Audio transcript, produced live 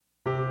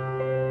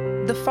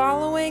The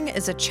following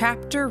is a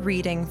chapter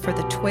reading for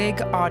the Twig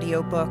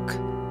audiobook.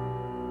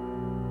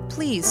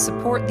 Please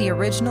support the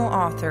original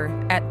author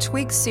at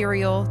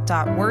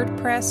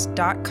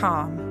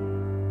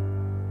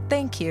twigserial.wordpress.com.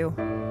 Thank you.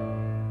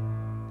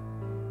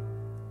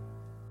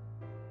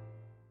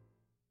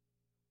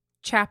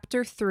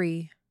 Chapter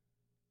 3.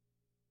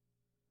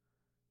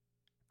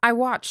 I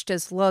watched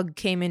as Lug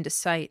came into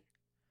sight.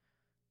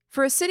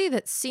 For a city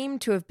that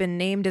seemed to have been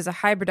named as a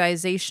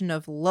hybridization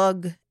of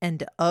Lug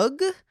and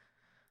Ugg,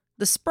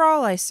 the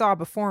sprawl I saw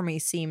before me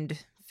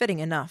seemed fitting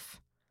enough.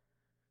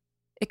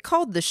 It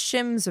called the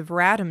shims of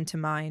Radham to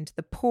mind,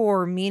 the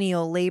poor,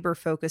 menial,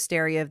 labor-focused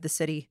area of the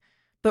city,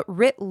 but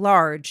writ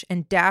large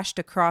and dashed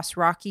across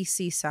rocky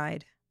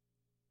seaside.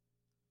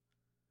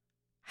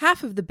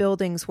 Half of the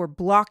buildings were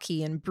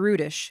blocky and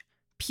brutish,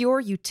 pure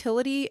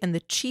utility and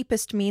the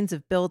cheapest means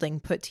of building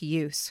put to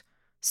use.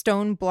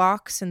 Stone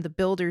blocks and the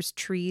builders'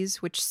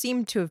 trees, which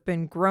seemed to have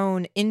been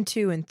grown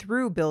into and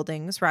through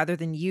buildings rather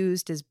than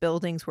used as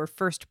buildings were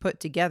first put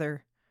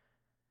together.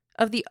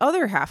 Of the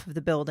other half of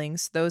the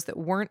buildings, those that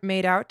weren't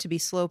made out to be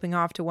sloping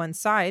off to one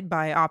side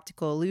by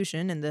optical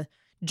illusion and the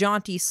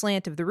jaunty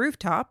slant of the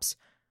rooftops,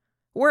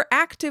 were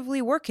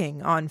actively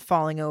working on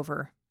falling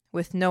over,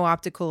 with no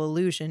optical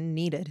illusion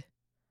needed.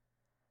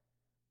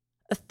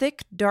 A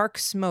thick, dark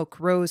smoke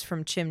rose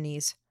from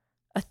chimneys.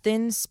 A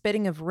thin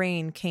spitting of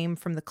rain came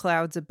from the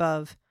clouds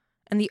above,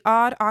 and the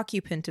odd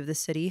occupant of the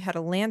city had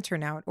a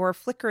lantern out or a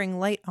flickering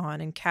light on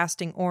and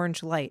casting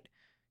orange light,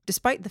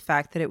 despite the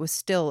fact that it was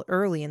still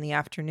early in the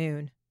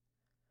afternoon.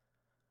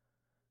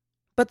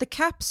 But the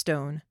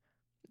capstone,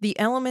 the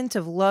element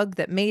of Lug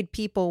that made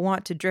people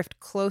want to drift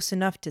close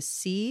enough to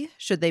see,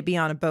 should they be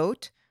on a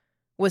boat,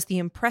 was the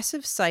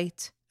impressive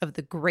sight of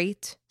the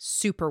great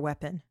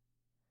superweapon.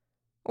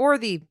 Or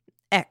the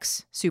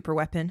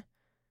ex-superweapon.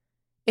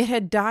 It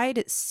had died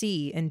at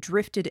sea and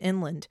drifted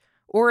inland,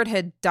 or it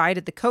had died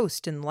at the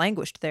coast and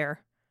languished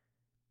there.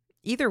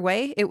 Either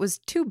way, it was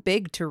too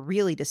big to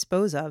really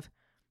dispose of,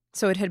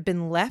 so it had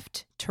been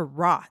left to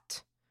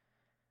rot.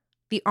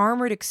 The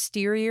armored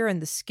exterior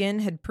and the skin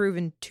had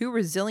proven too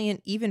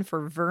resilient even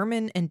for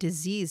vermin and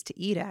disease to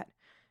eat at,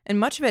 and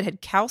much of it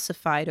had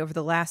calcified over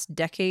the last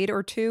decade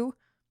or two,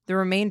 the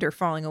remainder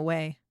falling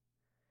away.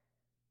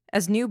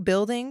 As new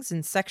buildings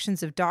and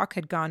sections of dock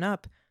had gone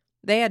up,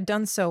 they had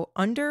done so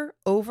under,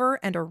 over,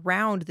 and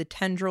around the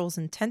tendrils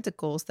and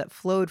tentacles that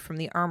flowed from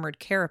the armored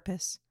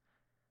carapace.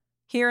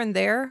 Here and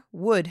there,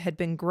 wood had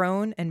been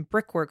grown and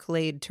brickwork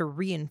laid to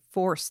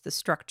reinforce the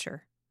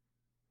structure.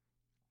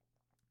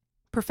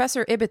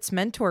 Professor Ibbott's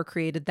mentor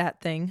created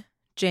that thing,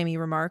 Jamie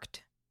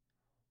remarked.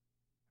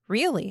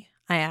 Really?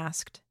 I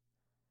asked.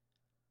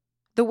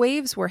 The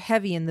waves were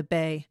heavy in the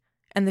bay,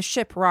 and the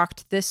ship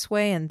rocked this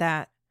way and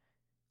that.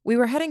 We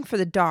were heading for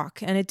the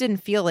dock, and it didn't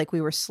feel like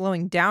we were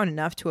slowing down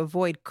enough to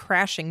avoid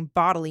crashing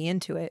bodily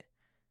into it.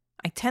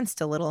 I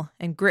tensed a little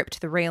and gripped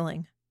the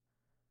railing.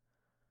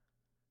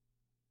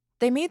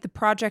 They made the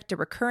project a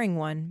recurring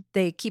one.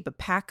 They keep a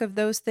pack of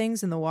those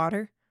things in the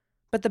water,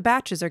 but the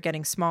batches are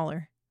getting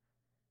smaller.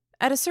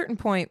 At a certain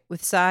point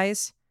with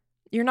size,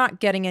 you're not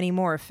getting any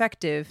more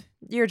effective.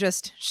 You're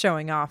just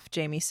showing off,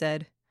 Jamie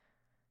said.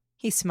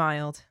 He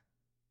smiled.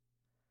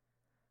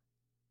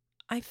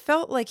 I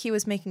felt like he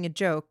was making a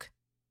joke.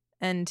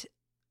 And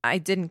I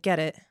didn't get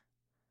it.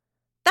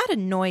 That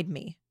annoyed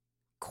me.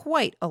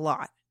 Quite a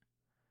lot.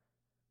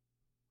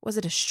 Was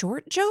it a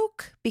short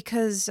joke?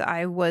 Because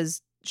I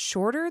was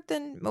shorter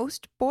than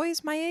most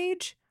boys my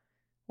age?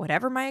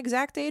 Whatever my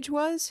exact age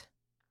was?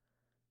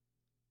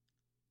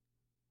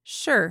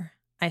 Sure,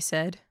 I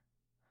said.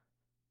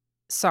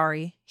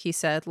 Sorry, he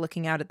said,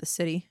 looking out at the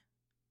city.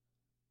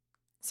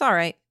 It's all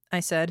right, I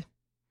said.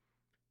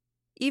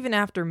 Even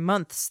after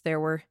months, there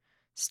were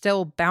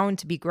still bound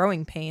to be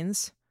growing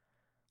pains.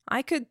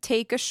 I could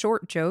take a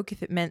short joke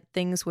if it meant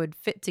things would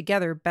fit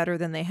together better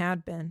than they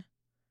had been.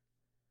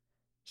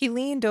 He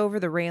leaned over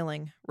the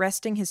railing,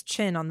 resting his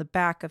chin on the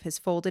back of his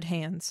folded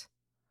hands.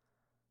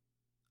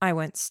 I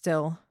went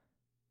still.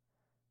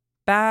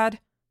 Bad,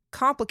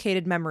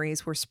 complicated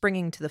memories were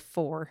springing to the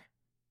fore.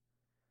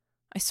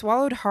 I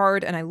swallowed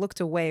hard and I looked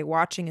away,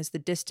 watching as the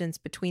distance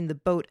between the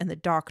boat and the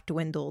dock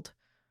dwindled.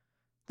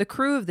 The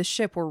crew of the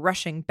ship were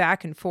rushing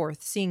back and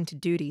forth, seeing to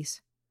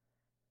duties.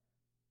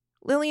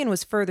 Lillian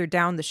was further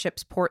down the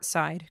ship's port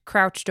side,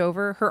 crouched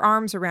over, her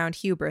arms around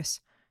Hubris,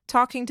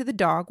 talking to the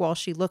dog while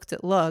she looked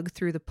at Lug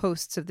through the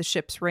posts of the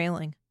ship's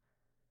railing.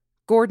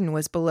 Gordon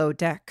was below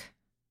deck.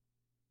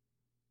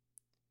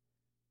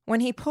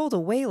 When he pulled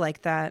away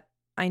like that,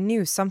 I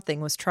knew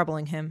something was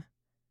troubling him.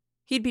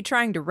 He'd be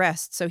trying to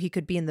rest so he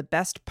could be in the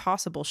best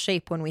possible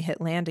shape when we hit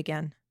land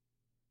again.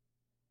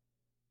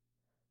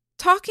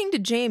 Talking to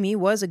Jamie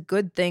was a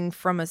good thing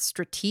from a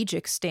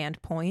strategic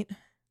standpoint.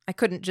 I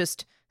couldn't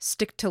just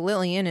stick to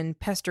Lillian and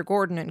pester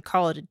Gordon and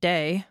call it a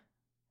day.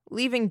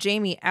 Leaving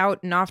Jamie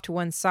out and off to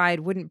one side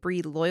wouldn't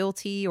breed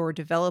loyalty or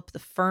develop the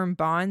firm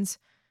bonds,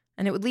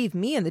 and it would leave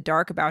me in the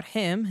dark about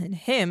him and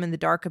him in the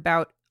dark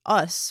about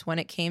us when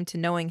it came to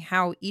knowing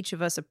how each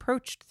of us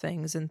approached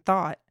things and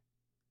thought.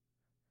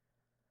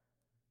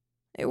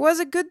 It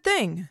was a good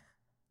thing.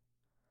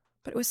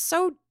 But it was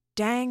so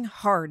dang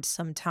hard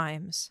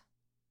sometimes.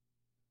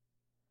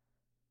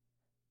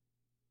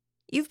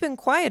 You've been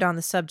quiet on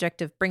the subject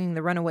of bringing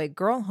the runaway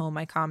girl home,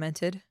 I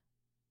commented.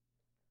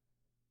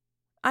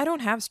 I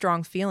don't have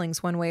strong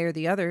feelings one way or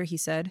the other, he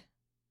said.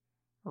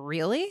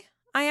 Really?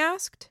 I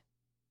asked.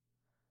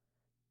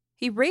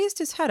 He raised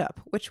his head up,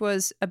 which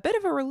was a bit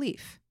of a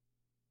relief.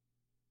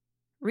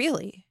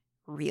 Really?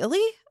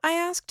 Really? I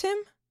asked him.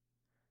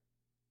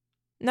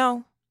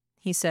 No,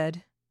 he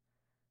said.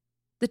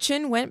 The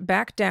chin went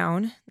back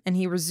down, and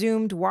he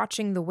resumed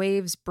watching the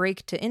waves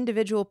break to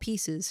individual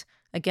pieces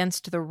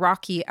against the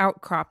rocky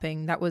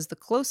outcropping that was the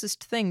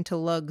closest thing to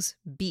Lug's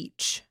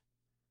beach.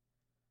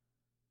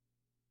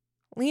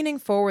 Leaning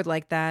forward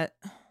like that,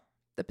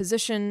 the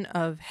position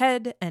of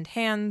head and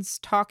hands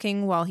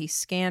talking while he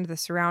scanned the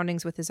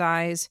surroundings with his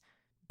eyes,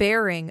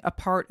 bearing a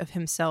part of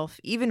himself,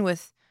 even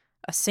with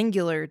a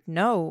singular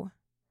no,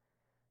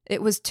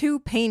 it was too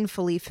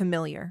painfully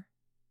familiar.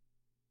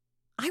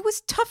 I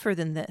was tougher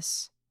than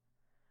this.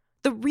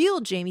 The real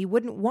Jamie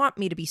wouldn't want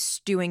me to be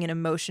stewing in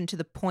emotion to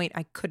the point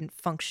I couldn't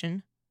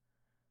function.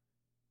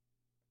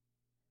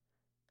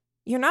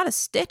 You're not a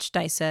Stitched,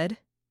 I said.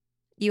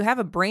 You have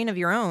a brain of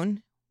your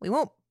own. We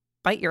won't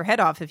bite your head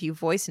off if you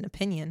voice an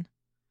opinion.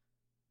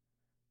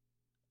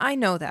 I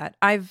know that.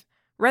 I've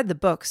read the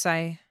books.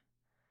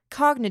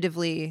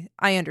 Cognitively,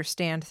 I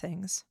understand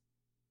things.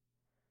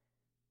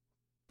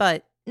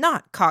 But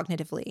not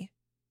cognitively.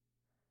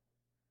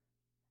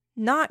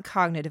 Not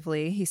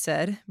cognitively, he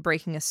said,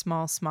 breaking a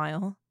small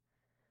smile.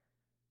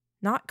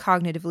 Not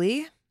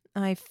cognitively.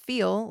 I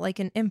feel like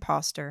an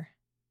imposter.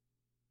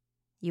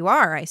 You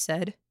are, I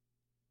said.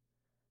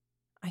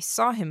 I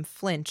saw him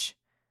flinch.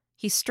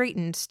 He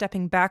straightened,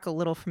 stepping back a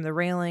little from the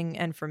railing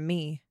and from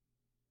me.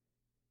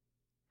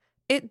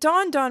 It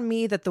dawned on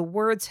me that the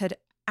words had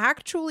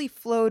actually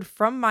flowed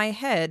from my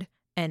head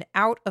and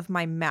out of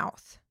my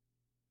mouth.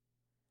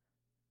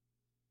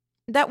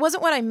 That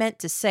wasn't what I meant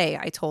to say,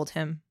 I told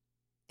him.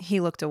 He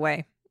looked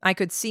away. I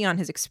could see on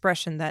his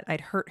expression that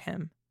I'd hurt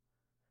him.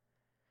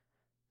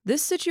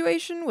 This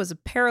situation was a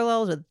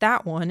parallel to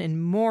that one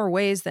in more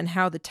ways than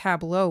how the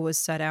tableau was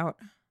set out.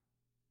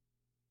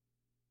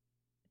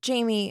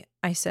 Jamie,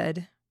 I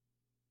said.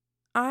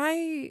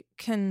 I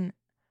can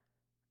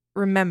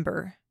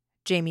remember,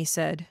 Jamie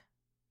said,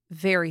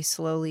 very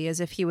slowly,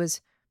 as if he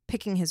was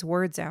picking his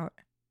words out.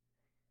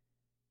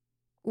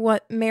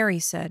 What Mary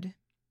said,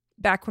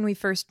 back when we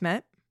first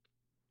met.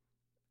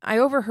 I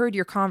overheard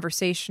your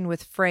conversation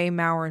with Frey,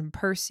 Mauer, and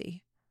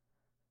Percy.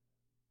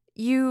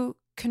 You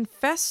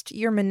confessed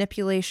your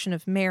manipulation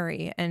of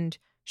Mary, and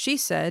she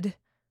said,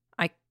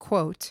 I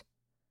quote,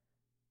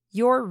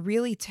 "You're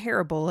really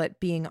terrible at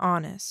being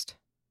honest."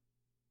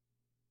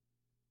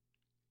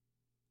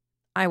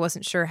 I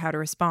wasn't sure how to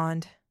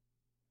respond.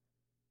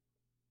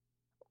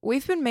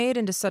 We've been made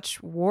into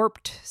such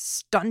warped,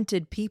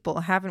 stunted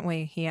people, haven't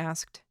we? He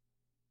asked.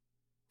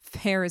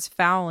 Fair is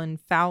foul and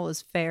foul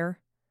is fair.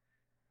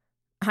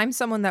 I'm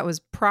someone that was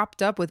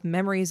propped up with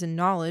memories and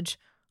knowledge,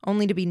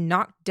 only to be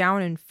knocked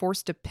down and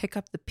forced to pick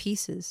up the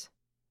pieces.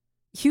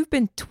 You've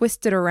been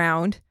twisted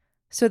around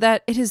so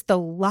that it is the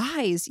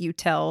lies you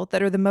tell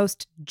that are the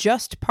most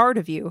just part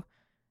of you,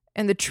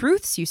 and the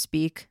truths you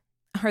speak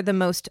are the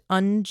most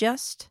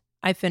unjust,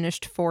 I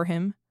finished for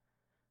him.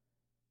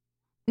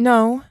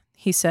 No,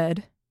 he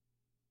said.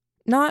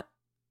 Not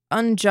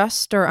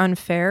unjust or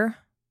unfair,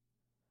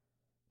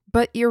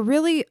 but you're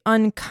really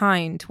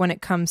unkind when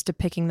it comes to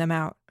picking them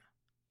out.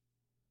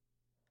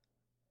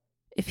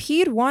 If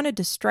he'd wanted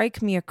to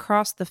strike me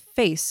across the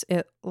face,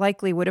 it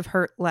likely would have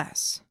hurt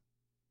less.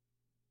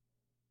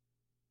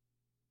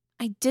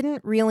 I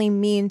didn't really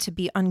mean to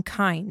be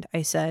unkind,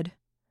 I said.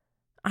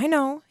 I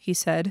know, he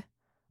said.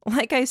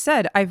 Like I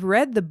said, I've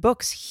read the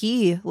books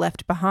he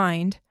left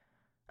behind.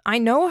 I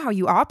know how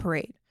you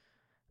operate.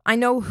 I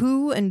know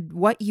who and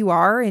what you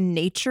are in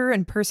nature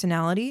and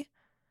personality.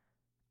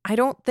 I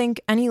don't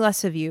think any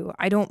less of you.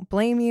 I don't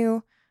blame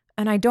you,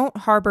 and I don't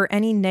harbor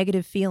any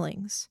negative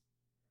feelings.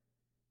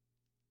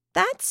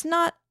 That's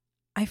not...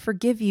 I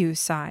forgive you,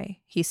 Sai,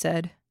 he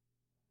said.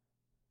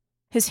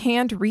 His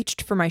hand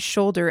reached for my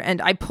shoulder, and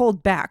I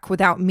pulled back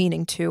without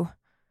meaning to.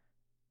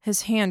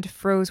 His hand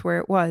froze where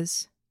it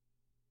was.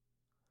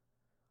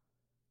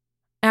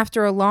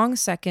 After a long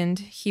second,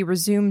 he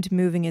resumed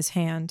moving his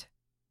hand.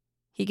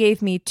 He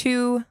gave me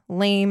 2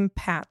 lame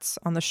pats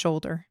on the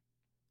shoulder.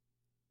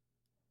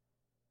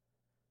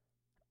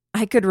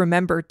 I could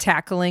remember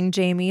tackling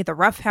Jamie, the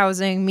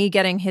roughhousing, me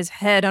getting his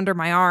head under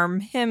my arm,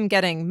 him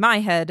getting my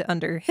head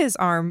under his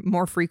arm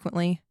more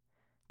frequently.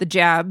 The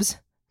jabs,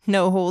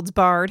 no holds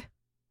barred.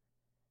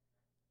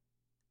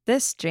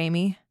 This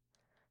Jamie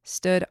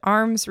stood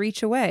arm's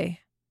reach away,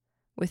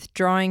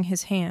 withdrawing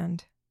his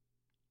hand.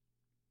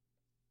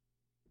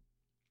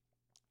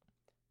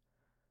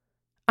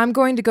 I'm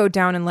going to go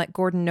down and let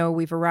Gordon know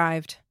we've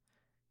arrived.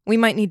 We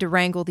might need to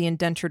wrangle the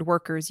indentured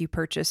workers you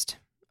purchased.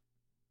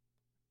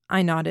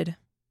 I nodded.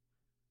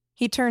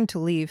 He turned to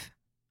leave.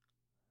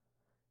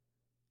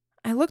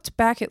 I looked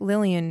back at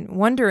Lillian,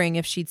 wondering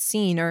if she'd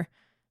seen, or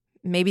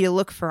maybe to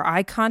look for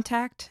eye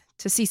contact,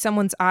 to see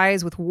someone's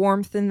eyes with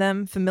warmth in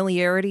them,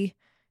 familiarity,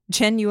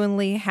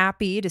 genuinely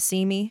happy to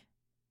see me.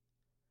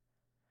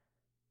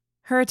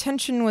 Her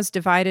attention was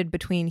divided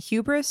between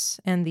hubris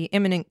and the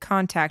imminent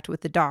contact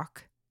with the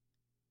doc.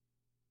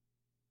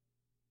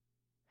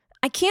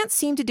 "I can't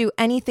seem to do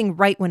anything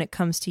right when it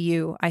comes to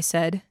you," I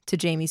said, to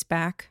Jamie's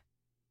back.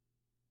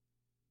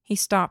 He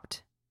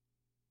stopped.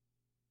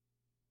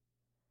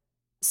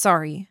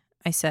 "Sorry,"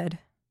 I said.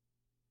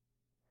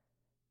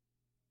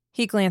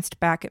 He glanced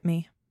back at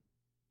me.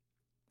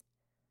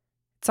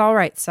 "It's all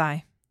right,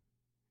 Sai.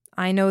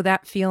 I know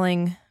that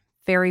feeling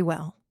very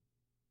well."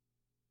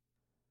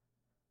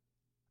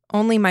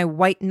 Only my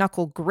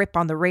white-knuckle grip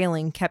on the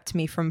railing kept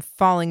me from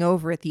falling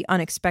over at the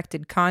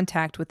unexpected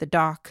contact with the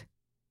dock.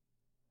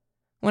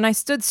 When I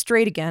stood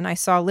straight again, I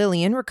saw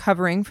Lillian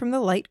recovering from the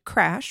light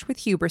crash with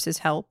Hubris's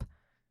help.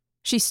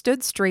 She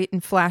stood straight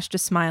and flashed a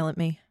smile at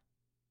me.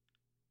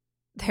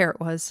 There it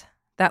was,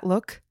 that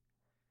look.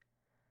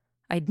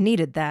 I'd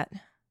needed that.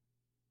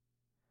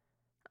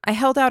 I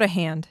held out a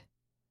hand.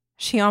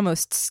 She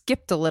almost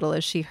skipped a little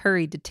as she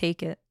hurried to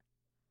take it.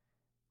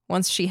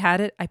 Once she had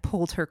it, I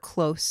pulled her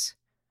close.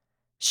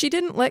 She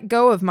didn't let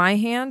go of my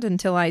hand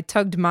until I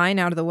tugged mine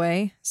out of the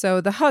way,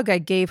 so the hug I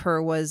gave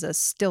her was a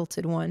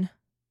stilted one.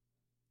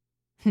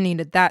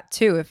 Needed that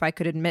too, if I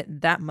could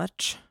admit that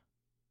much.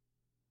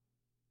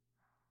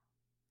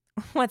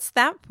 "What's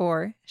that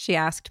for?" she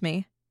asked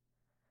me.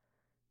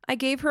 I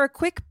gave her a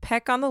quick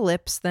peck on the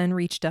lips, then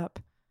reached up.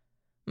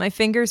 My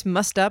fingers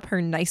mussed up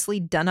her nicely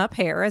done-up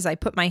hair as I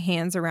put my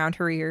hands around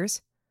her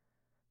ears.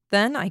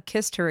 Then I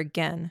kissed her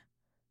again,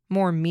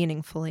 more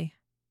meaningfully.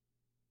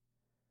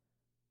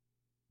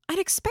 I'd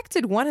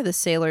expected one of the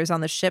sailors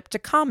on the ship to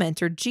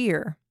comment or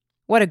jeer.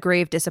 What a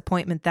grave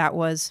disappointment that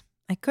was.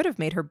 I could have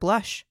made her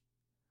blush.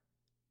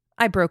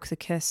 I broke the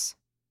kiss.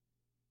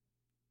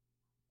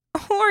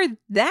 "Or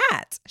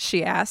that?"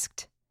 she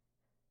asked.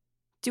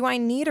 "Do I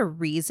need a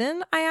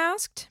reason?" I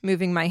asked,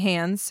 moving my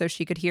hands so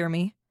she could hear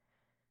me.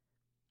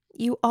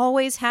 "You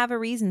always have a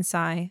reason,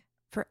 Sai,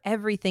 for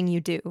everything you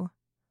do."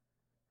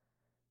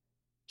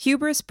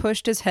 Hubris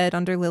pushed his head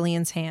under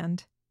Lillian's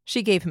hand.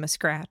 She gave him a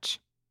scratch.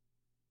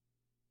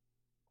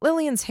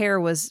 Lillian's hair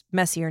was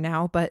messier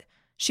now, but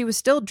she was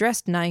still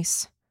dressed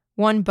nice,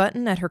 one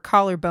button at her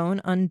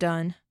collarbone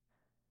undone.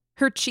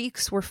 Her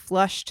cheeks were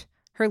flushed,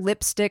 her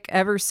lipstick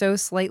ever so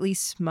slightly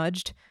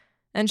smudged,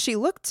 and she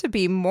looked to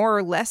be more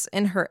or less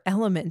in her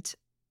element,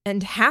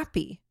 and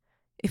happy,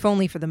 if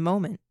only for the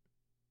moment.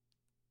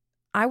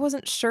 I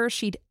wasn't sure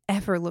she'd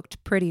ever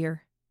looked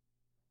prettier.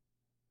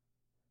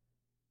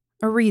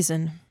 A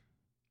reason.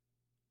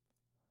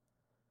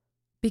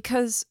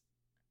 Because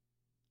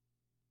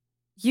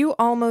you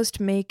almost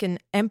make an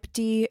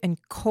empty and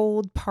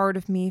cold part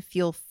of me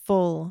feel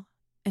full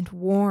and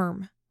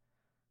warm.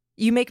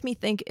 You make me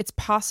think it's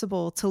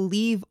possible to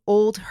leave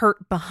old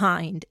hurt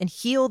behind and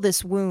heal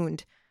this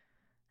wound.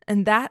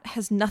 And that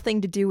has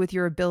nothing to do with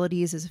your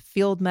abilities as a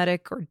field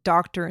medic or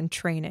doctor in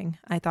training,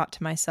 I thought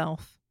to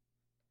myself.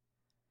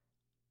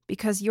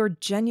 Because you're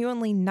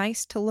genuinely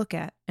nice to look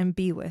at and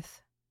be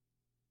with.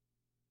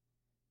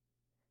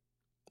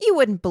 "You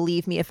wouldn't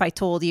believe me if I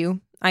told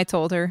you," I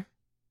told her.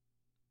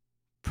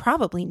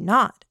 "Probably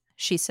not,"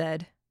 she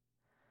said.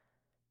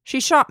 She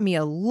shot me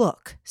a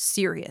look,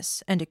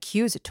 serious and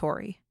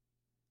accusatory.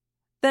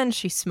 Then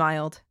she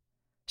smiled.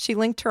 She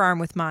linked her arm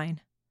with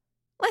mine.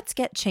 "Let's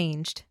get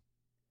changed."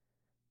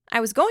 I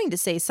was going to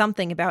say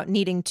something about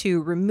needing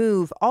to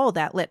remove all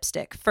that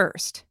lipstick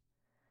first.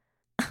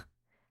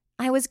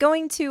 "I was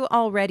going to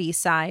already,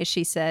 Sai,"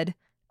 she said.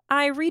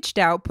 I reached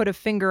out, put a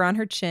finger on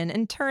her chin,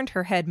 and turned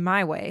her head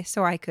my way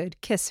so I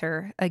could kiss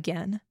her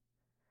again.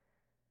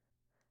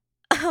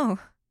 "Oh,"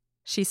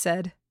 she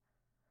said.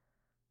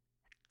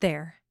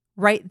 There,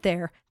 right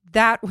there,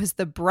 that was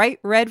the bright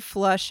red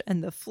flush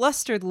and the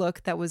flustered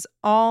look that was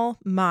all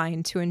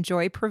mine to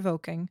enjoy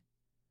provoking.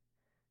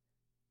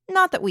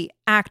 "Not that we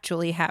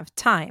actually have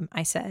time,"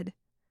 I said.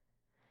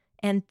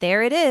 "And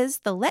there it is,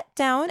 the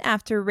letdown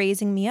after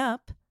raising me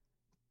up."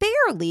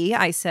 "Barely,"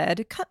 I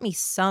said. "Cut me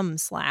some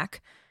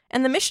slack.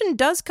 And the mission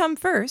does come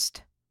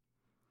first."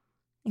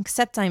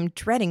 "Except I'm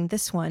dreading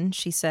this one,"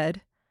 she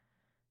said.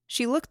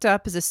 She looked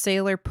up as a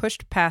sailor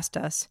pushed past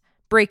us,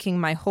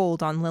 breaking my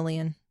hold on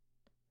Lillian.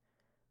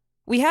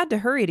 We had to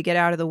hurry to get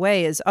out of the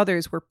way as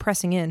others were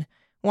pressing in,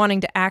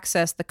 wanting to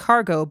access the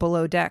cargo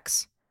below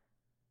decks.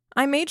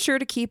 I made sure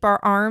to keep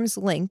our arms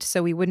linked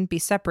so we wouldn't be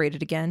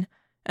separated again,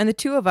 and the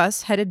two of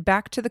us headed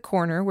back to the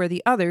corner where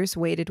the others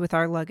waited with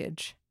our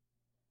luggage.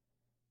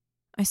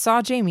 I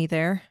saw Jamie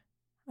there.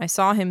 I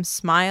saw him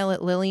smile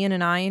at Lillian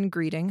and I in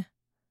greeting.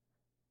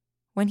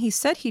 When he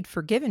said he'd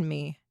forgiven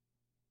me,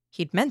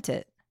 he'd meant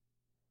it.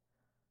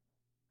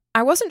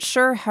 I wasn't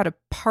sure how to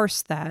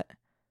parse that,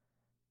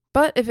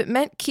 but if it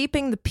meant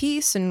keeping the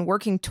peace and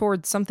working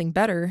towards something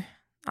better,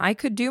 I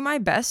could do my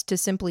best to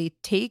simply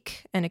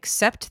take and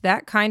accept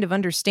that kind of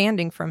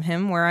understanding from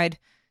him where I'd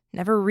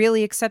never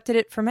really accepted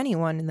it from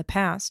anyone in the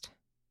past.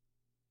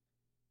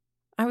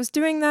 I was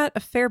doing that a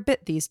fair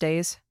bit these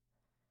days,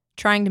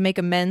 trying to make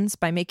amends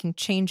by making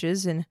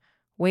changes in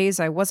ways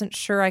I wasn't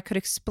sure I could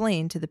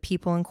explain to the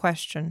people in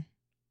question.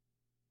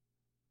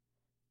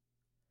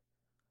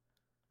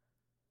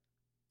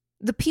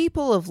 The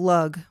people of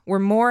Lug were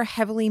more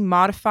heavily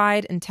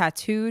modified and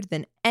tattooed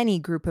than any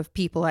group of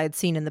people I had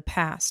seen in the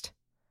past.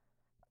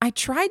 I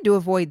tried to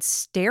avoid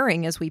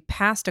staring as we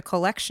passed a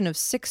collection of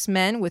 6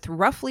 men with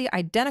roughly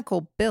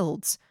identical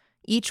builds,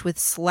 each with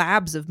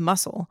slabs of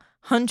muscle,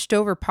 hunched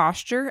over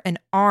posture, and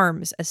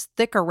arms as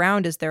thick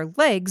around as their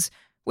legs,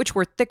 which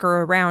were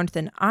thicker around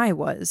than I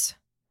was.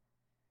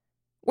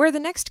 Where the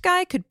next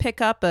guy could pick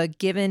up a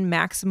given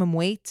maximum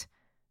weight,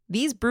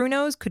 these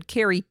Brunos could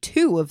carry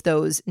 2 of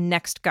those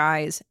next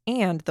guys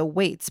and the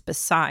weights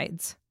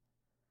besides.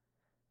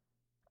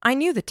 I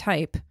knew the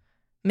type.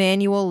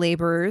 Manual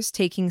laborers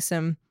taking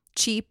some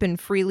cheap and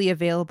freely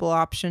available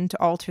option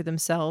to alter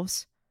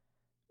themselves.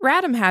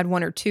 Radham had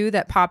 1 or 2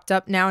 that popped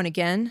up now and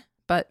again,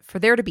 but for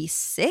there to be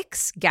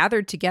 6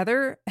 gathered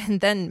together, and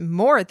then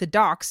more at the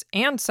docks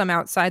and some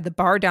outside the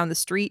bar down the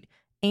street,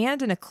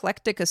 and an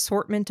eclectic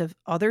assortment of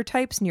other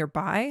types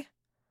nearby,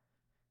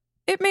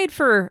 it made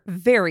for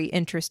very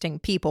interesting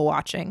people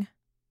watching.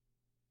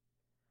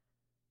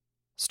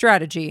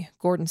 Strategy,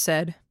 Gordon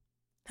said.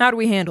 How do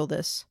we handle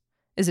this?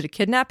 Is it a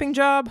kidnapping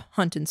job,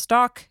 hunt and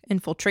stalk,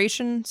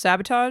 infiltration,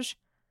 sabotage?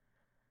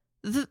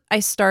 I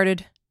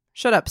started.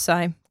 Shut up,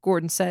 Sai,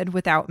 Gordon said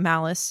without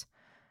malice.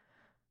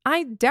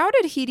 I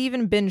doubted he'd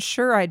even been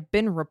sure I'd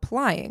been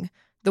replying,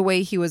 the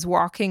way he was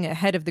walking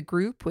ahead of the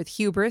group with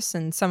hubris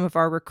and some of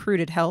our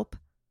recruited help.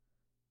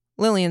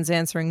 Lillian's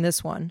answering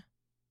this one.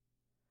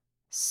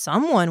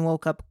 Someone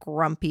woke up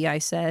grumpy, I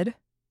said.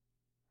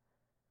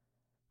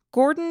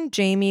 Gordon,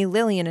 Jamie,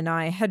 Lillian, and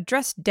I had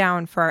dressed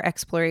down for our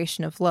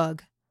exploration of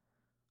Lug.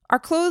 Our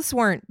clothes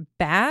weren't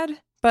bad,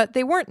 but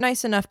they weren't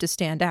nice enough to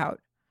stand out.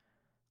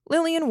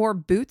 Lillian wore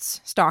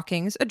boots,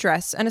 stockings, a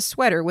dress, and a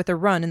sweater with a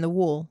run in the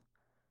wool.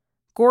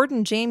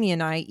 Gordon, Jamie,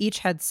 and I each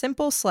had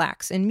simple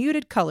slacks in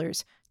muted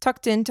colors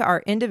tucked into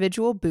our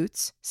individual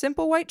boots,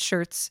 simple white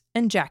shirts,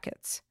 and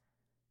jackets.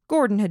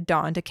 Gordon had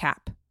donned a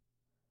cap.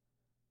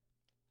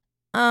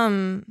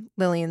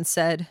 Lillian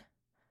said.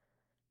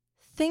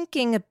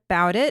 Thinking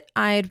about it,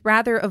 I'd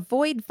rather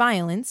avoid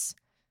violence.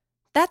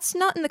 That's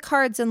not in the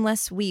cards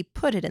unless we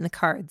put it in the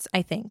cards,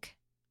 I think.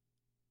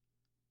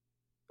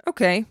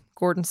 Okay,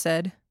 Gordon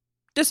said.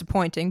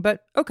 Disappointing,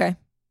 but okay.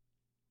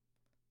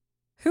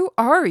 Who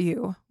are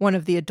you? One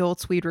of the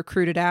adults we'd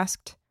recruited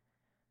asked.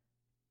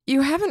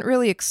 You haven't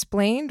really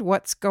explained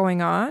what's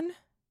going on?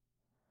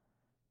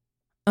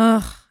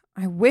 Ugh,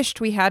 I wished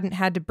we hadn't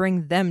had to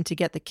bring them to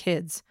get the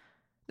kids.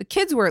 The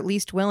kids were at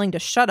least willing to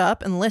shut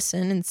up and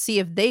listen and see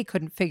if they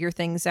couldn't figure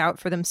things out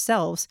for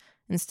themselves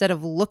instead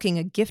of looking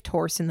a gift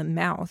horse in the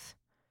mouth.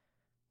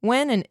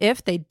 When and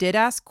if they did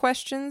ask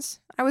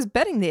questions, I was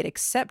betting they'd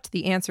accept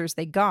the answers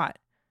they got.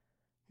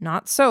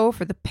 Not so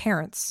for the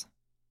parents.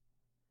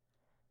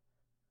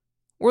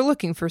 We're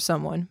looking for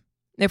someone.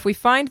 If we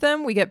find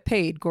them, we get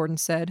paid, Gordon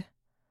said.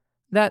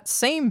 That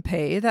same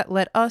pay that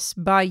let us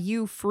buy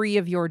you free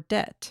of your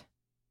debt.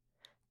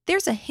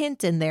 There's a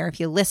hint in there if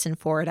you listen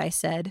for it, I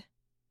said.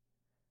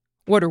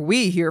 What are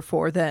we here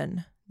for,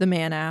 then? The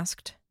man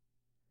asked.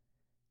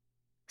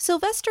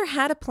 Sylvester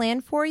had a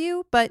plan for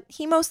you, but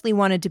he mostly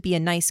wanted to be a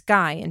nice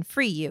guy and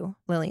free you,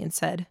 Lillian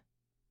said.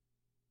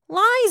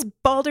 Lies,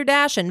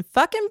 balderdash, and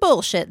fucking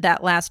bullshit,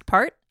 that last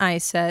part, I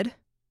said.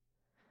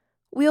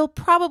 We'll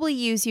probably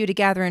use you to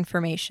gather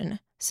information.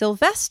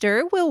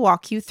 Sylvester will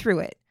walk you through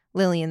it,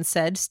 Lillian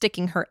said,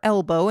 sticking her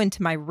elbow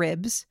into my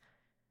ribs.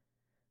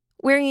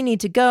 Where you need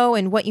to go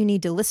and what you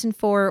need to listen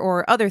for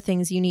or other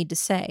things you need to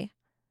say.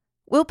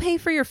 We'll pay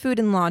for your food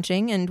and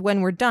lodging, and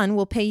when we're done,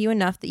 we'll pay you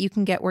enough that you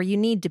can get where you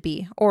need to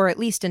be, or at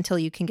least until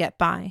you can get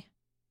by.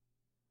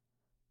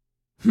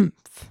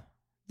 Humph,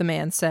 the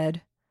man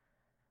said.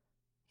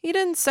 He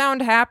didn't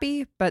sound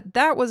happy, but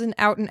that was an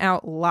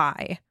out-and-out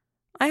lie.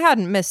 I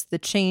hadn't missed the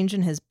change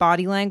in his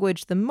body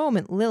language the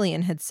moment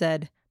Lillian had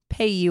said,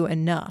 pay you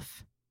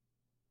enough.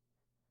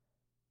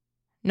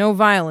 No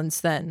violence,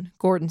 then,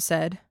 Gordon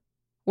said.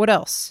 What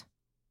else?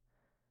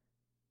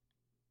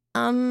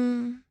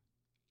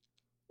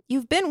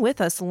 You've been with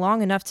us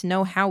long enough to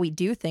know how we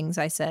do things,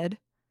 I said.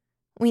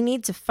 We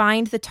need to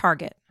find the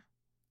target.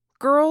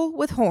 Girl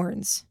with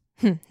horns.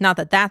 Not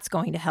that that's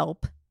going to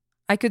help.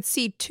 I could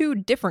see 2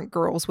 different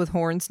girls with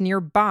horns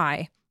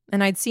nearby,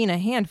 and I'd seen a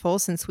handful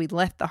since we'd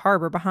left the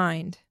harbor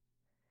behind.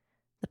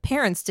 The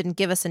parents didn't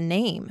give us a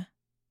name.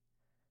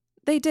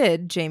 They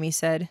did, Jamie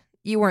said.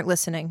 You weren't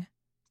listening.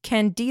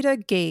 Candida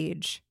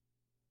Gage.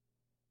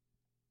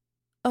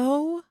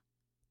 Oh,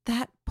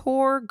 that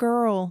poor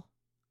girl,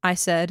 I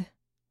said.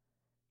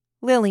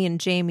 Lillian,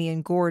 Jamie,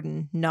 and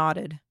Gordon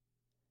nodded.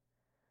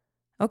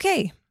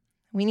 Okay,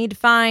 we need to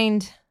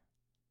find...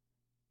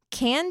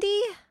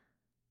 Candy?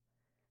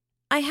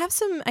 I have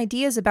some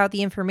ideas about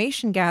the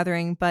information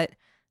gathering, but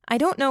I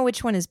don't know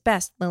which one is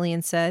best,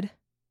 Lillian said.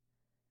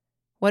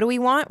 What do we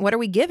want? What are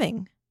we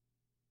giving?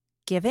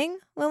 Giving?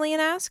 Lillian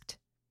asked.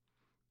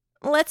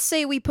 Let's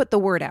say we put the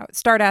word out,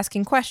 start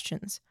asking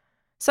questions.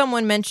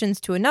 Someone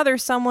mentions to another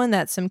someone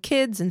that some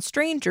kids and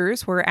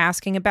strangers were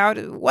asking about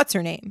what's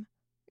her name?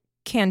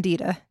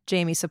 Candida,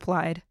 Jamie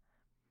supplied.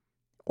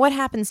 What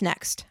happens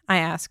next? I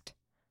asked.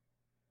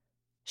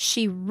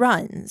 She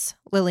runs,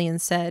 Lillian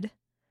said.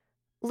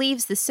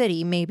 Leaves the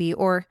city, maybe,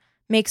 or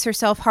makes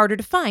herself harder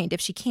to find if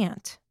she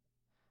can't.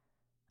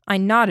 I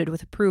nodded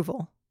with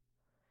approval.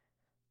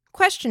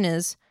 Question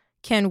is,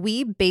 can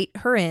we bait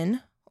her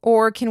in,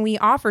 or can we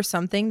offer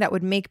something that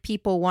would make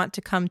people want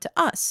to come to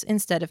us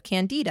instead of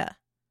Candida?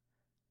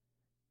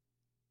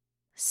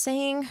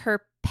 Saying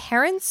her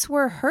parents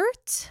were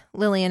hurt?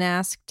 Lillian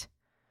asked.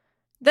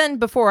 Then,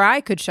 before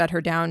I could shut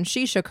her down,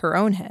 she shook her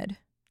own head.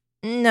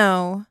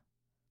 No,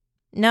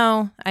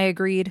 I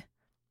agreed.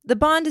 The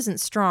bond isn't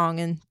strong,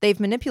 and they've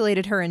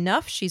manipulated her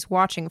enough she's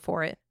watching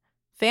for it.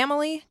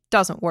 Family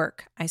doesn't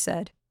work, I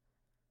said.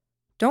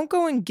 Don't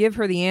go and give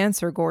her the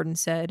answer, Gordon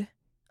said.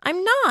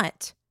 I'm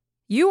not.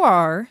 You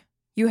are.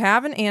 You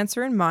have an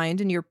answer in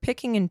mind, and you're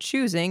picking and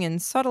choosing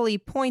and subtly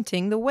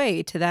pointing the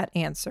way to that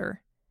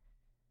answer.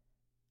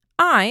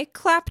 I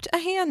clapped a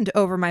hand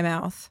over my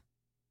mouth.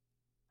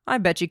 I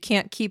bet you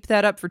can't keep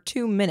that up for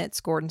 2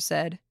 minutes, Gordon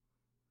said.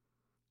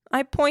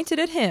 I pointed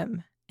at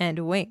him and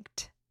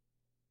winked.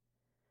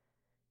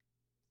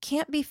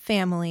 Can't be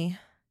family.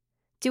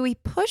 Do we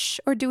push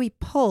or do we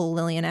pull?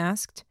 Lillian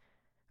asked.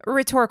 A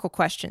rhetorical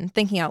question,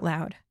 thinking out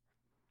loud.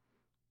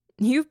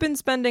 You've been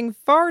spending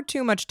far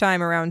too much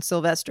time around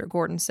Sylvester,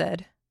 Gordon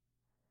said.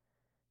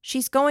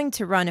 She's going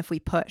to run if we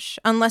push,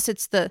 unless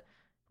it's the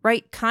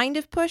right kind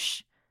of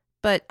push,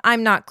 but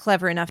I'm not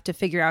clever enough to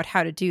figure out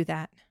how to do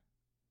that.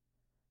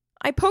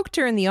 I poked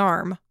her in the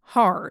arm,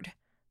 hard,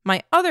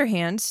 my other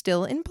hand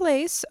still in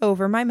place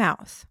over my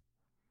mouth.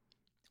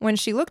 When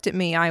she looked at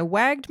me, I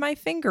wagged my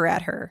finger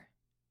at her.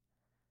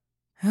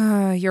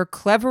 You're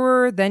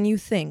cleverer than you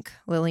think,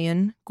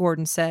 Lillian,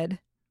 Gordon said.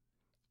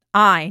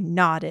 I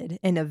nodded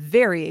in a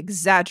very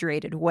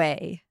exaggerated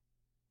way.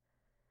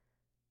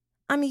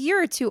 I'm a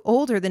year or two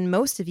older than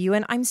most of you,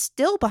 and I'm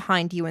still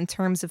behind you in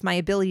terms of my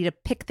ability to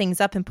pick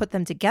things up and put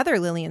them together,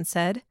 Lillian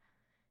said.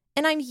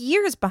 And I'm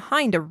years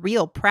behind a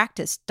real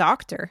practiced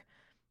doctor.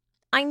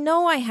 I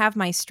know I have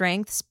my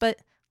strengths, but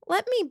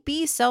let me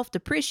be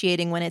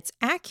self-depreciating when it's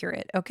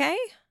accurate, okay?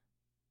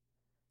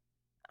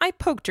 I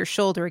poked her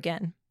shoulder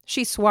again.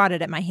 She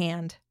swatted at my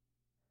hand.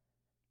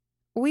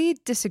 We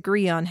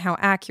disagree on how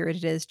accurate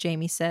it is,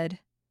 Jamie said.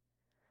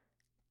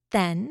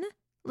 Then,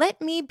 let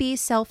me be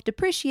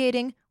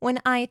self-depreciating when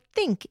I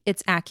think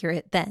it's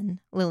accurate then,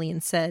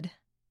 Lillian said.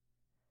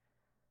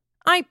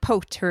 I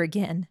poked her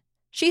again.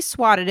 She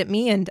swatted at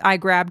me and I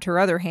grabbed her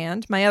other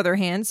hand, my other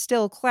hand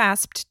still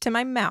clasped to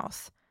my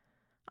mouth.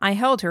 I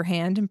held her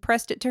hand and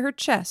pressed it to her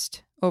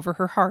chest, over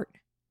her heart.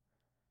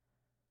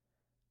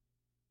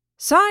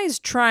 Cy's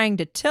trying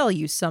to tell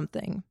you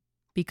something,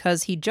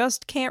 because he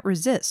just can't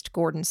resist,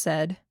 Gordon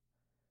said.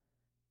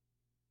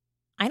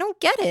 I don't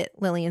get it,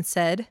 Lillian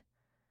said.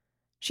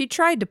 She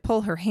tried to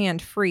pull her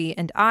hand free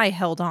and I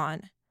held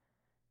on.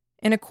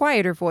 In a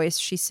quieter voice,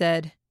 she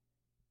said,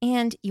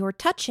 And you're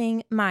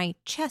touching my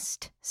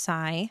chest,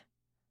 Cy.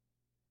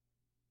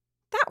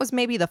 That was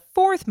maybe the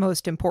 4th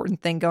most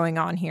important thing going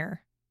on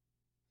here.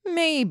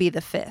 Maybe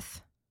the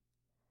 5th.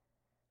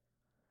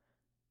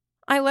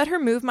 I let her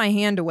move my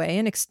hand away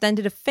and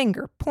extended a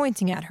finger,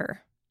 pointing at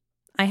her.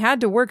 I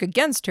had to work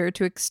against her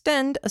to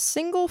extend a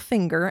single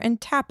finger and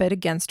tap it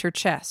against her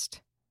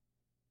chest.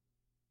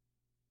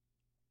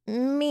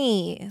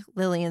 Me,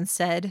 Lillian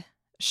said.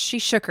 She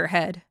shook her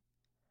head.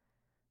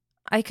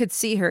 I could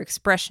see her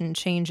expression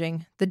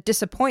changing, the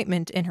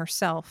disappointment in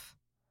herself.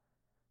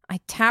 I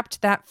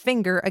tapped that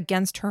finger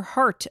against her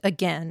heart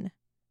again.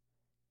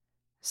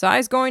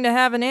 Cy's going to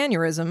have an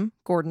aneurysm,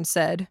 Gordon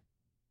said.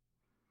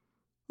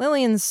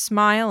 Lillian's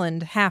smile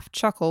and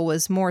half-chuckle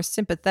was more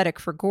sympathetic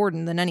for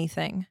Gordon than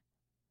anything.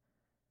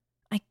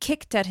 I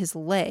kicked at his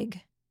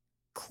leg.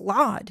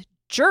 Claude,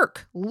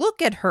 jerk,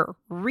 look at her,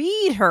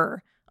 read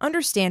her,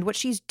 understand what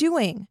she's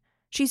doing.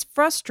 She's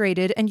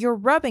frustrated and you're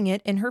rubbing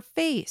it in her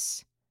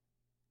face.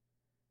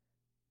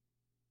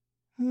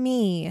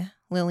 Me,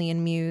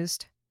 Lillian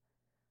mused.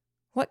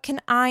 What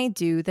can I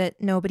do that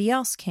nobody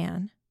else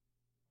can?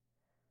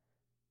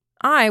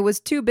 I was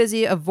too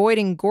busy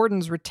avoiding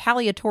Gordon's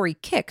retaliatory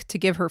kick to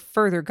give her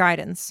further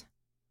guidance.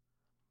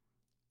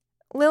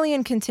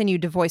 Lillian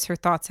continued to voice her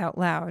thoughts out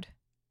loud.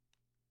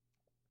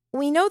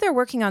 We know they're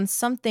working on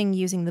something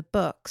using the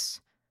books.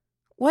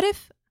 What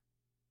if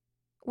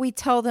we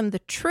tell them the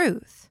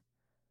truth?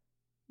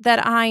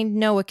 That I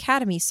know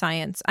Academy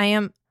science.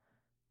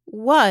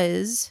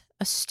 was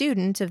a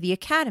student of the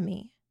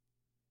Academy.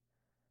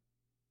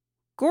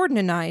 Gordon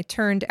and I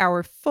turned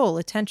our full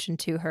attention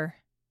to her.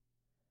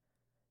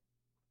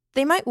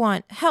 They might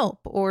want help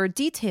or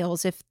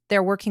details if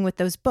they're working with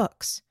those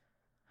books.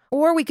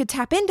 Or we could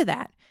tap into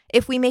that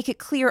if we make it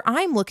clear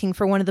I'm looking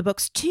for one of the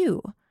books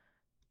too.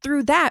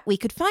 Through that, we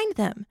could find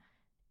them.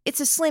 It's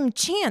a slim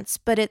chance,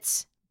 but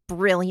it's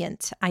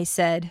brilliant, I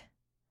said.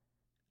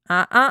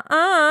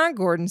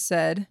 Gordon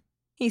said.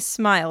 He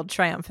smiled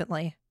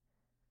triumphantly.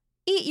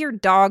 Eat your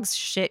dog's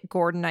shit,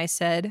 Gordon, I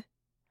said.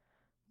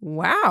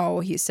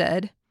 Wow, he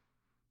said.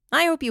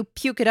 I hope you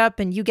puke it up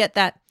and you get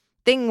that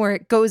thing where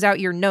it goes out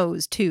your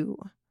nose, too.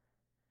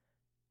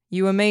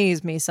 You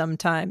amaze me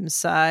sometimes,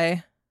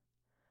 Cy.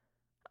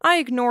 I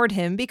ignored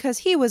him because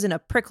he was in a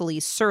prickly,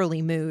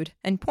 surly mood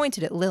and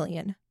pointed at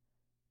Lillian.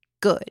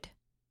 Good.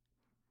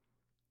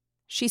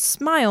 She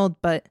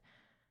smiled, but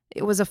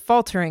it was a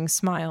faltering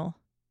smile.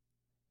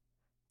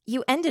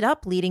 You ended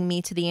up leading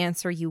me to the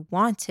answer you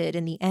wanted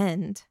in the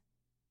end.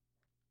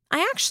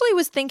 I actually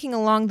was thinking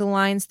along the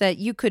lines that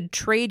you could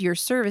trade your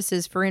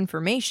services for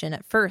information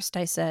at first,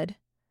 I said.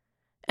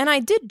 And I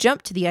did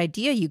jump to the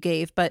idea you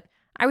gave, but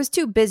I was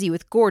too busy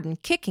with Gordon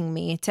kicking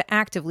me to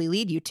actively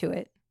lead you to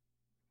it.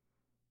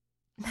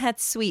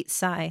 That's sweet,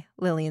 Cy,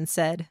 Lillian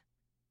said.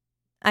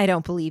 I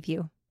don't believe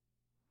you.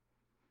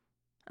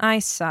 I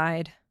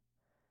sighed.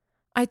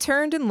 I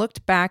turned and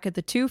looked back at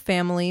the two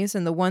families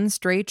and the one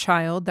stray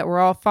child that were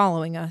all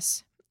following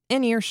us,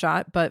 in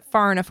earshot but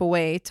far enough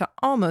away to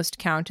almost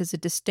count as a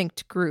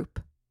distinct group.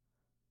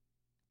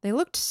 They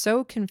looked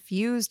so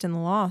confused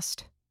and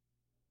lost.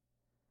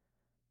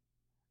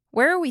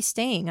 Where are we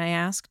staying? I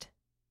asked.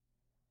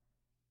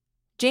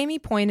 Jamie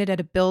pointed at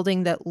a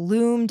building that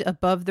loomed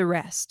above the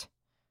rest.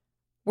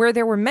 Where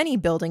there were many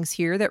buildings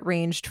here that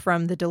ranged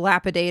from the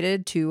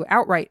dilapidated to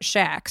outright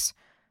shacks,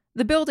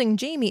 the building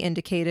Jamie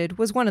indicated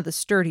was one of the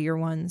sturdier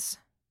ones.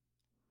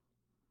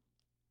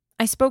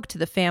 I spoke to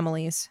the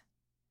families.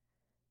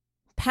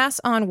 Pass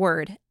on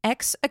word.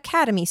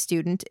 Ex-academy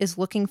student is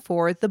looking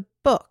for the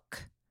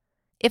book.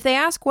 If they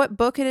ask what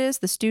book it is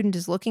the student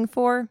is looking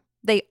for,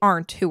 they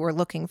aren't who we're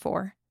looking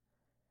for.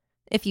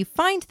 If you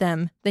find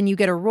them, then you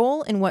get a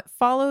role in what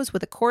follows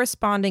with a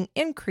corresponding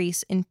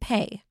increase in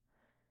pay.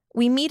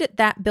 We meet at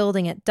that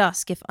building at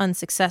dusk if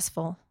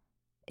unsuccessful.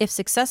 If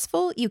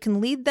successful, you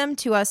can lead them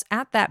to us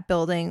at that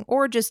building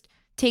or just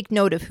take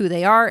note of who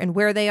they are and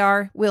where they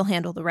are. We'll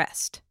handle the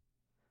rest.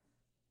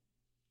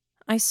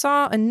 I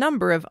saw a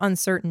number of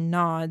uncertain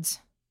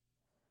nods.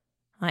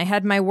 I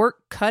had my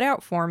work cut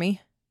out for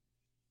me.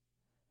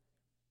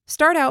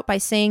 Start out by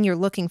saying you're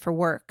looking for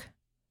work.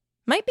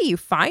 Might be you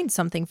find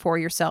something for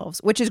yourselves,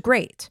 which is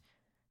great.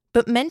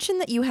 But mention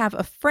that you have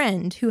a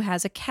friend who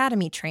has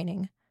academy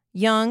training,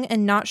 young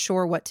and not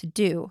sure what to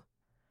do.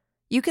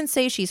 You can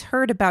say she's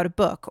heard about a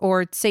book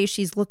or say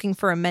she's looking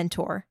for a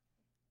mentor.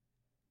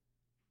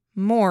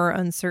 More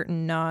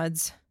uncertain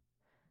nods.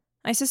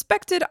 I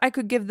suspected I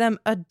could give them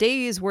a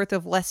day's worth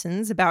of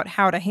lessons about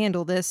how to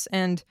handle this,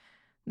 and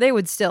they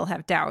would still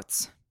have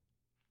doubts.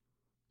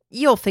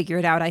 You'll figure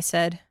it out, I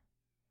said.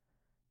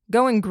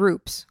 Go in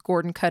groups,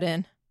 Gordon cut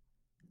in.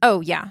 Oh,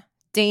 yeah,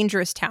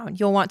 dangerous town.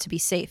 You'll want to be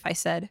safe, I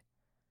said.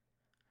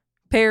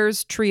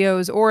 Pairs,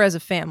 trios, or as a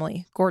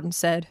family, Gordon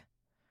said.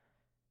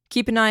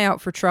 Keep an eye out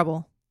for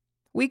trouble.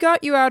 We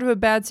got you out of a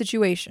bad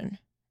situation.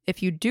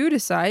 If you do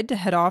decide to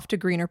head off to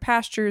greener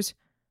pastures,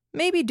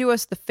 maybe do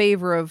us the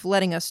favor of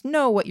letting us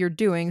know what you're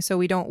doing so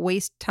we don't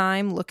waste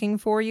time looking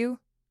for you.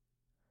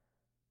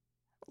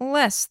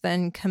 Less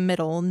than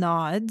committal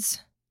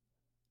nods.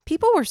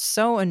 People were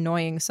so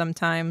annoying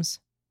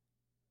sometimes.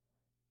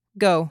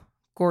 Go,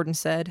 Gordon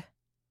said.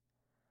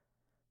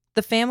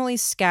 The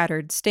families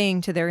scattered,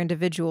 staying to their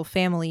individual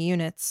family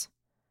units.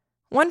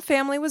 One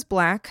family was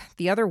black,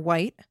 the other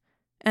white,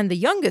 and the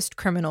youngest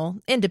criminal,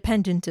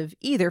 independent of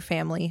either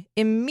family,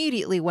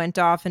 immediately went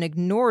off and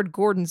ignored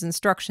Gordon's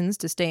instructions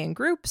to stay in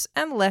groups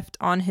and left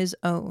on his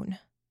own.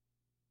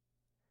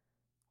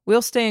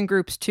 We'll stay in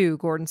groups too,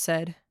 Gordon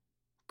said.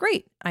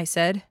 Great, I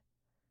said.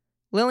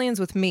 Lillian's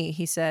with me,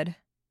 he said.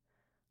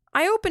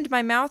 I opened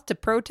my mouth to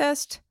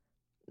protest,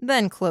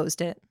 then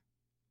closed it.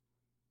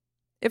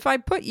 If I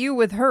put you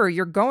with her,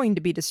 you're going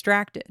to be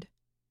distracted.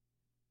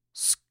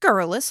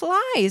 Scurrilous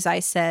lies, I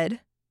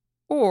said.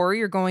 Or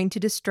you're going to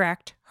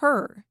distract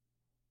her.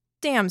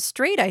 Damn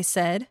straight, I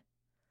said.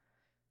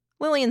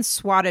 Lillian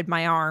swatted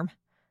my arm.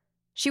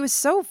 She was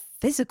so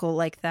physical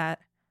like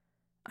that.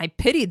 I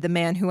pitied the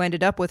man who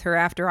ended up with her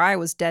after I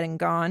was dead and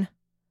gone.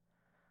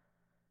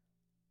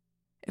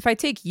 If I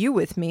take you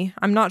with me,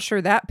 I'm not sure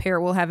that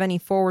pair will have any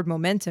forward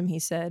momentum, he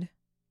said.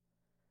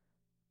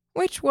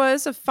 Which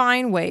was a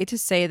fine way to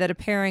say that a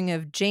pairing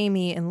of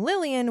Jamie and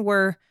Lillian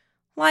were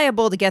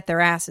liable to get their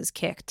asses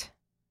kicked.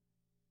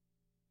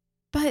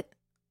 But,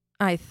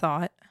 I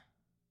thought.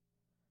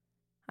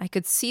 I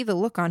could see the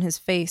look on his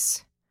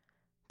face.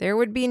 There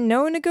would be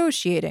no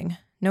negotiating,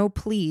 no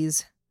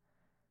pleas.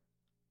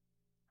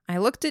 I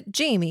looked at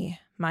Jamie,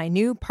 my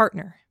new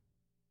partner.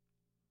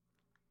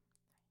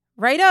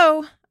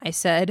 Righto, I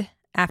said,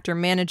 after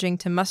managing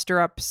to muster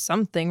up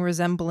something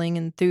resembling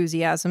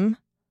enthusiasm.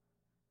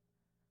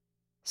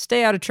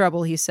 Stay out of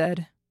trouble, he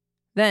said.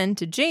 Then,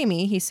 to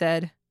Jamie, he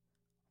said,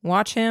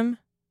 Watch him.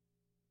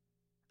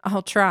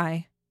 I'll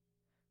try.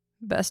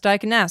 Best I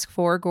can ask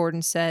for,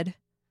 Gordon said.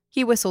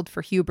 He whistled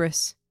for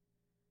hubris.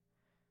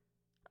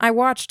 I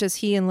watched as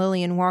he and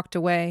Lillian walked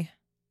away.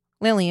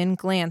 Lillian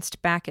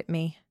glanced back at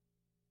me.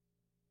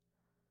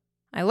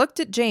 I looked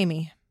at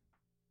Jamie.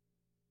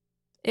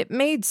 It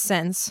made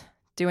sense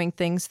doing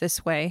things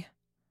this way.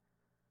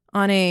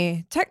 On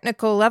a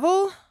technical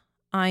level,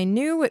 I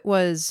knew it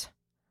was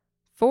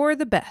for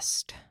the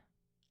best.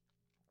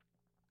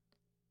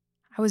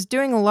 I was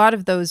doing a lot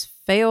of those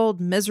failed,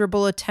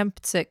 miserable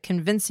attempts at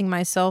convincing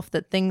myself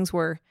that things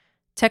were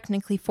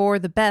technically for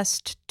the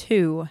best,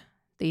 too,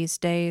 these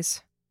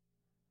days.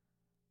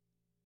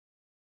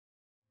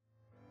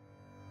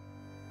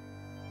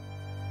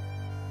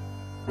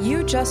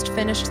 You just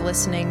finished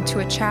listening to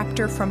a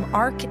chapter from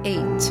Arc 8,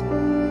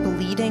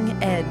 Bleeding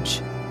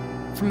Edge,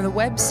 from the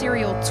web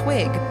serial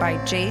Twig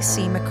by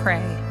J.C.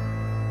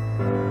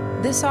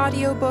 McCrae. This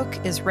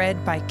audiobook is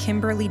read by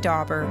Kimberly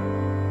Dauber.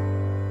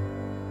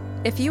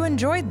 If you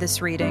enjoyed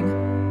this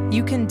reading,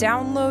 you can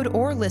download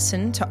or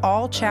listen to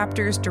all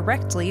chapters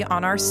directly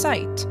on our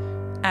site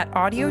at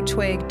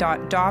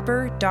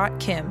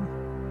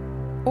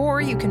audiotwig.dauber.kim,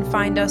 or you can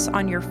find us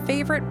on your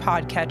favorite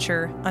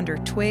podcatcher under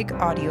Twig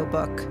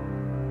Audiobook.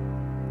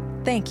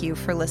 Thank you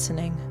for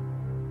listening.